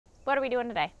What are we doing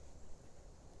today?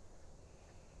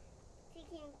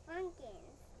 Picking pumpkins.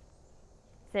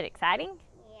 Is it exciting?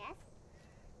 Yes.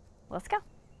 Let's go.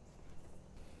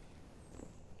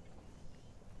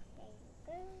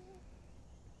 There you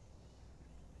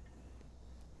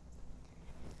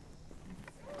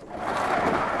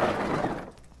go.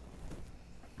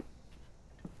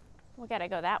 We gotta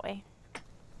go that way.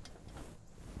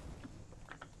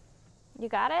 You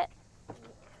got it?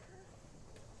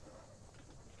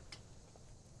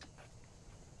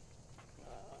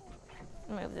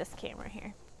 Move this camera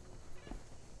here.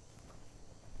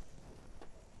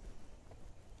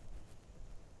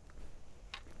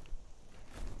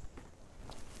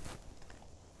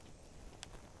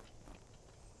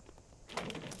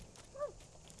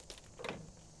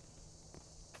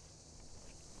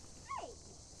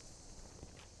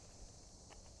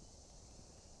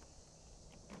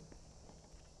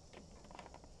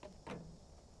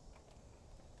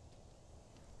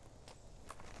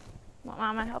 Want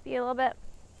Mama to help you a little bit?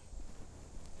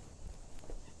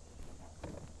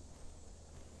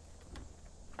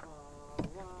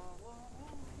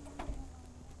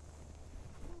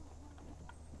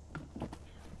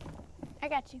 I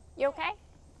got you. You okay?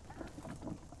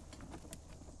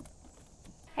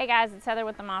 Hey guys, it's Heather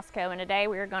with the Mosco, and today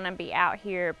we're going to be out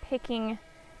here picking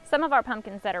some of our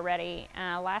pumpkins that are ready.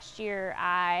 Last year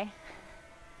I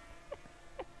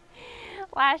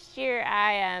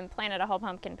planted a whole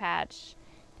pumpkin patch,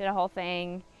 did a whole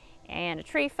thing, and a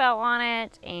tree fell on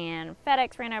it, and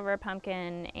FedEx ran over a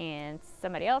pumpkin, and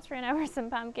somebody else ran over some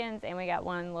pumpkins, and we got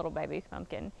one little baby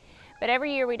pumpkin. But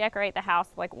every year we decorate the house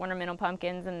like ornamental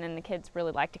pumpkins, and then the kids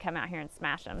really like to come out here and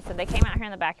smash them. So they came out here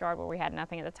in the backyard where we had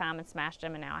nothing at the time and smashed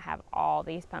them, and now I have all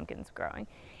these pumpkins growing.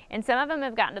 And some of them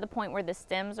have gotten to the point where the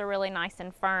stems are really nice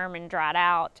and firm and dried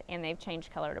out, and they've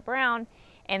changed color to brown,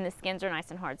 and the skins are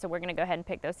nice and hard. So we're gonna go ahead and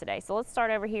pick those today. So let's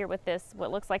start over here with this,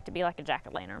 what looks like to be like a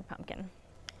jack-o'-lantern pumpkin.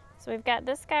 So we've got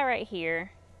this guy right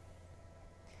here,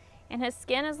 and his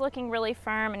skin is looking really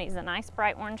firm, and he's a nice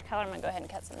bright orange color. I'm gonna go ahead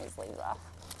and cut some of these leaves off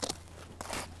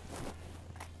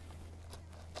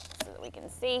so that we can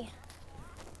see.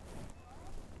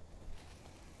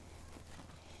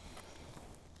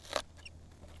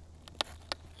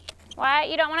 Wyatt,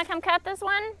 you don't want to come cut this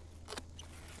one?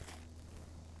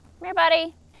 Come here,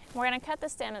 buddy. We're going to cut the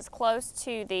stem as close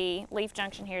to the leaf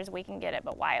junction here as we can get it,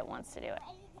 but Wyatt wants to do it.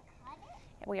 Ready to cut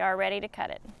it? We are ready to cut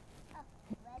it. Oh,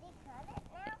 ready to cut it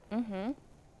now? Mm-hmm.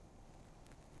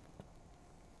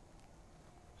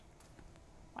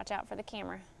 Watch out for the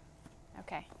camera.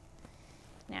 Okay.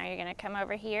 Now you're going to come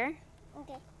over here.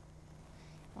 Okay.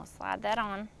 We'll slide that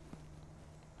on.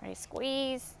 Ready,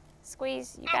 squeeze,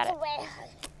 squeeze. You got it.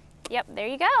 Yep, there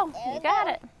you go. There You got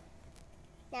it.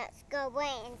 Now let's go way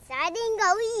inside and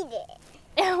go eat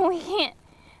it. We can't.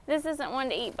 This isn't one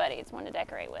to eat, buddy. It's one to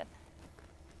decorate with.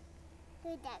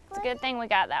 It's a good thing we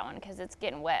got that one because it's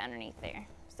getting wet underneath there.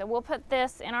 So we'll put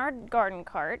this in our garden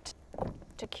cart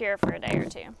to cure for a day or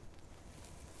two.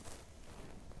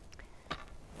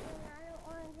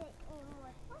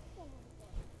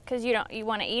 Because you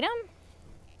want to eat them?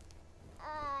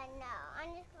 No,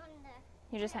 I'm just going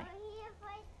to You just go hang. here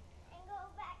first and go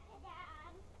back to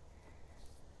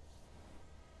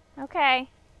Dad. Okay.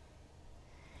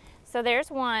 So there's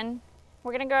one.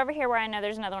 We're going to go over here where I know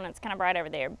there's another one that's kind of bright over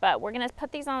there. But we're going to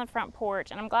put these on the front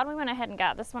porch. And I'm glad we went ahead and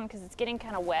got this one because it's getting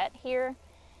kind of wet here.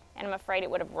 And I'm afraid it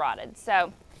would have rotted.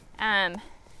 So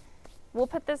we'll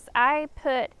put this, I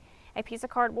put a piece of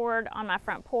cardboard on my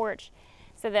front porch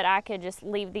so that I could just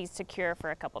leave these to cure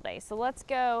for a couple days. So let's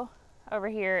go over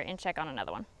here and check on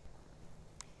another one.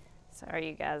 Sorry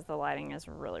you guys, the lighting is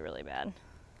really, really bad.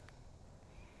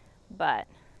 But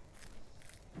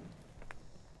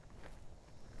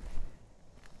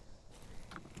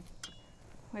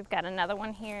we've got another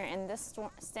one here, and this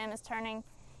stem is turning,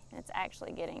 and it's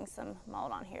actually getting some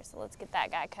mold on here. So let's get that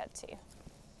guy cut too.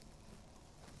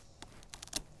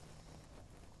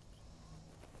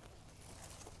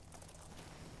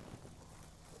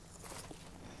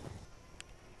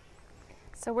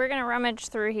 So we're gonna rummage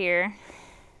through here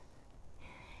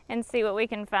and see what we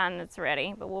can find that's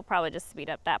ready, but we'll probably just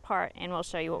speed up that part and we'll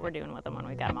show you what we're doing with them when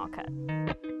we got them all cut.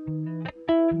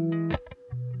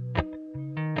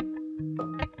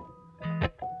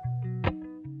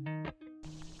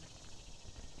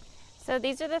 So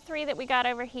these are the three that we got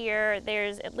over here.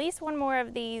 There's at least one more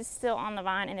of these still on the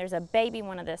vine, and there's a baby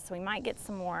one of this, so we might get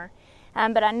some more.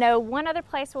 But I know one other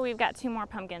place where we've got 2 more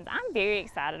pumpkins. I'm very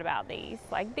excited about these.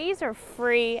 Like, these are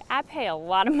free. I pay a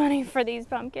lot of money for these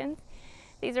pumpkins.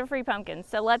 These are free pumpkins.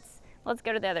 So let's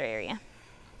go to the other area.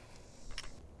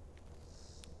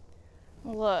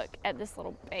 Look at this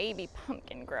little baby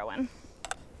pumpkin growing.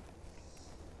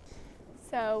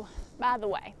 So, by the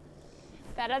way,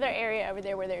 that other area over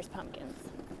there where there's pumpkins,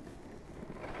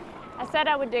 I said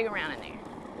I would dig around in there.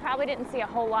 Probably didn't see a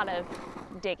whole lot of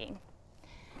digging.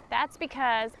 That's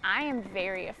because I am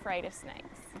very afraid of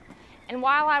snakes. And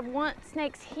while I want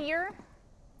snakes here,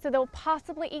 so they'll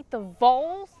possibly eat the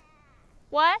voles,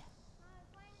 what?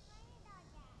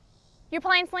 You're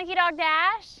playing Slinky Dog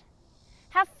Dash?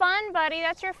 Have fun, buddy.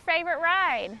 That's your favorite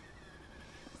ride.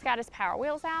 He's got his Power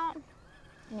Wheels out,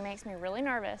 and he makes me really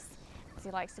nervous because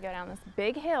he likes to go down this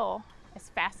big hill as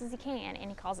fast as he can, and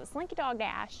he calls it Slinky Dog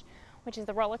Dash, which is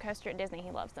the roller coaster at Disney he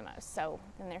loves the most. So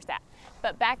then there's that.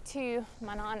 But back to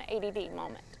my non-ADD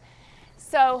moment.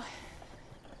 So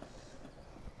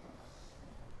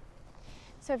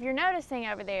if you're noticing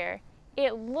over there,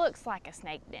 it looks like a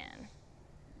snake den.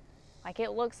 Like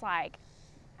it looks like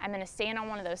I'm gonna stand on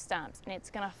one of those stumps and it's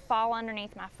gonna fall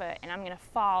underneath my foot and I'm gonna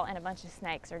fall and a bunch of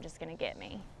snakes are just gonna get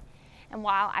me. And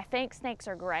while I think snakes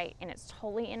are great and it's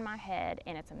totally in my head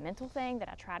and it's a mental thing that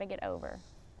I try to get over,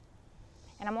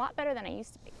 and I'm a lot better than I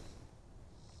used to be,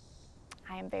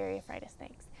 I am very afraid of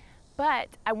snakes. But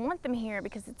I want them here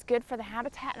because it's good for the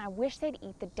habitat and I wish they'd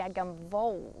eat the dadgum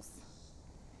voles.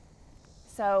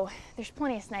 So there's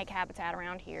plenty of snake habitat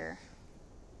around here.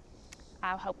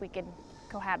 I hope we could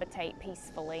cohabitate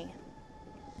peacefully.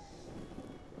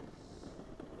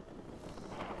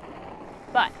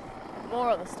 But,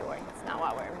 moral of the story, it's not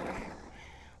why we're over here.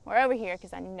 We're over here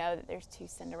because I know that there's 2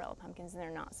 Cinderella pumpkins and they're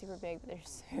not super big, but they're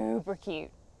super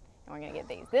cute. And we're gonna get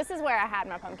these. This is where I had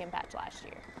my pumpkin patch last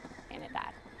year and it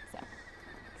died. So,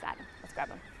 exciting. Let's grab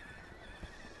them.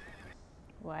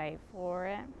 Wait for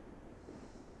it.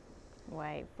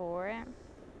 Wait for it.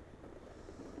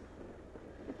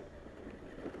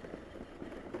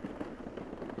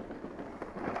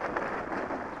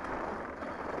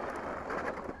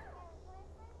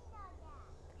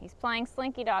 He's playing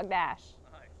Slinky Dog Dash.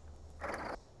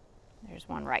 There's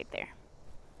one right there.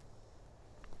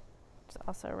 There's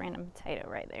also a random potato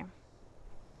right there.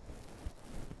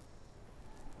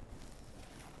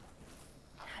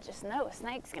 I just know a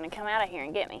snake's gonna come out of here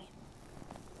and get me.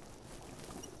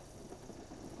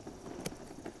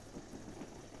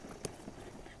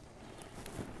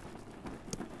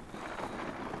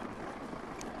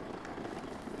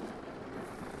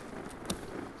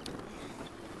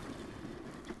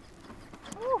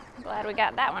 Glad we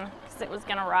got that one because it was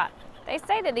gonna rot. They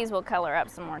say that these will color up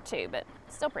some more too, but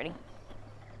still pretty.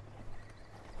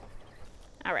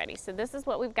 Alrighty, so this is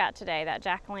what we've got today. That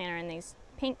jack-o'-lantern, these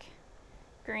pink,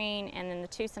 green, and then the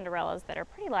 2 Cinderellas that are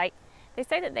pretty light. They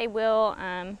say that they will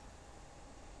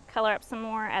color up some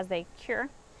more as they cure.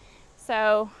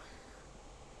 So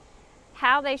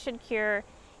how they should cure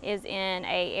is in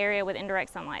a area with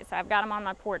indirect sunlight. So I've got them on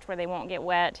my porch where they won't get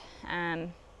wet.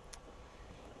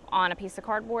 On a piece of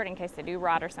cardboard in case they do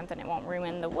rot or something, it won't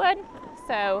ruin the wood.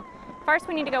 So first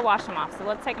we need to go wash them off. So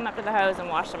let's take them up to the hose and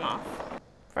wash them off.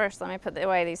 First, let me put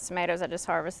away these tomatoes I just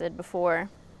harvested before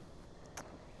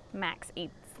Max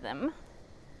eats them.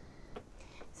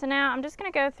 So now I'm just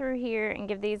gonna go through here and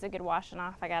give these a good washing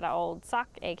off. I got an old sock,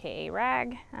 AKA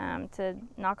rag, to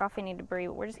knock off any debris,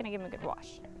 but we're just gonna give them a good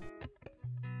wash.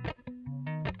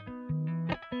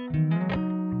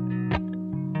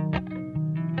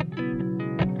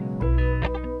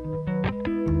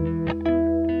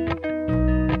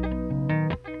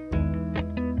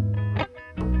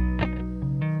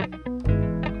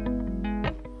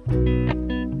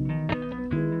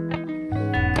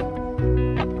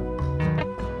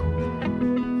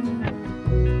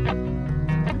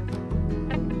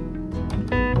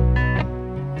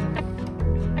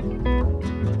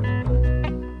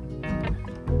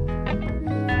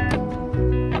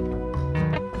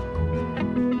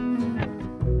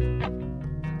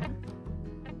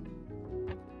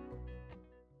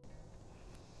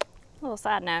 Little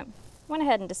side note, went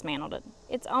ahead and dismantled it.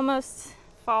 It's almost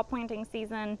fall planting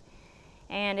season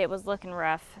and it was looking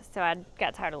rough, so I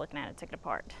got tired of looking at it, took it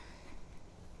apart.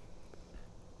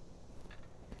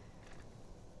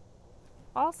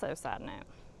 Also, side note,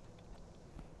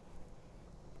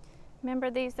 remember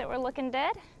these that were looking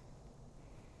dead?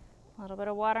 A little bit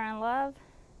of water and love,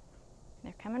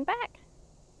 they're coming back.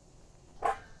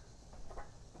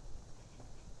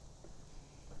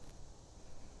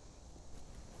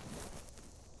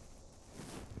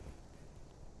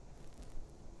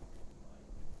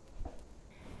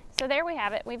 So there we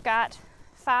have it. We've got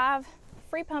 5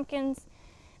 free pumpkins.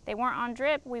 They weren't on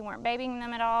drip. We weren't babying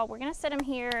them at all. We're gonna sit them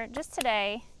here just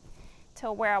today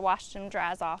till where I washed them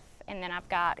dries off. And then I've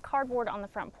got cardboard on the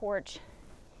front porch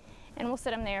and we'll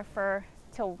sit them there for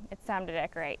till it's time to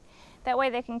decorate. That way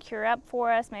they can cure up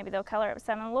for us. Maybe they'll color up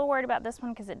some. I'm a little worried about this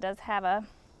one because it does have a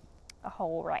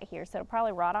hole right here, so it'll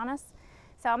probably rot on us.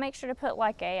 So I'll make sure to put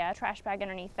like a trash bag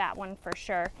underneath that one for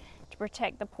sure to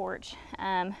protect the porch.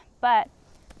 But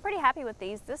pretty happy with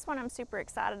these. This one I'm super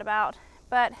excited about,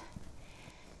 but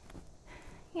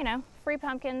you know, free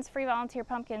pumpkins, free volunteer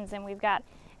pumpkins, and we've got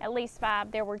at least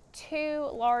 5. There were 3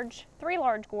 large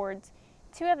gourds.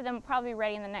 2 of them will probably be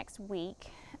ready in the next week.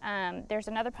 There's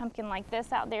another pumpkin like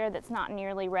this out there that's not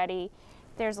nearly ready.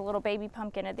 There's a little baby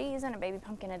pumpkin of these and a baby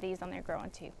pumpkin of these on there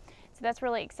growing too. So that's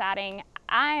really exciting.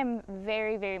 I am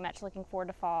very, very much looking forward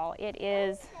to fall. It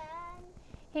is,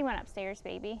 he went upstairs,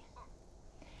 baby.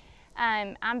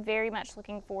 I'm very much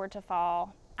looking forward to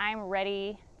fall. I'm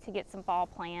ready to get some fall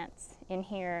plants in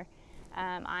here.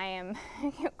 I am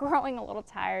growing a little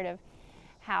tired of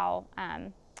how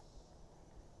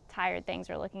tired things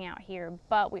are looking out here,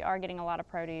 but we are getting a lot of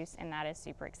produce, and that is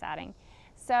super exciting.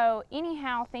 So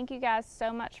anyhow, thank you guys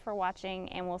so much for watching,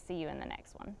 and we'll see you in the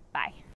next one. Bye.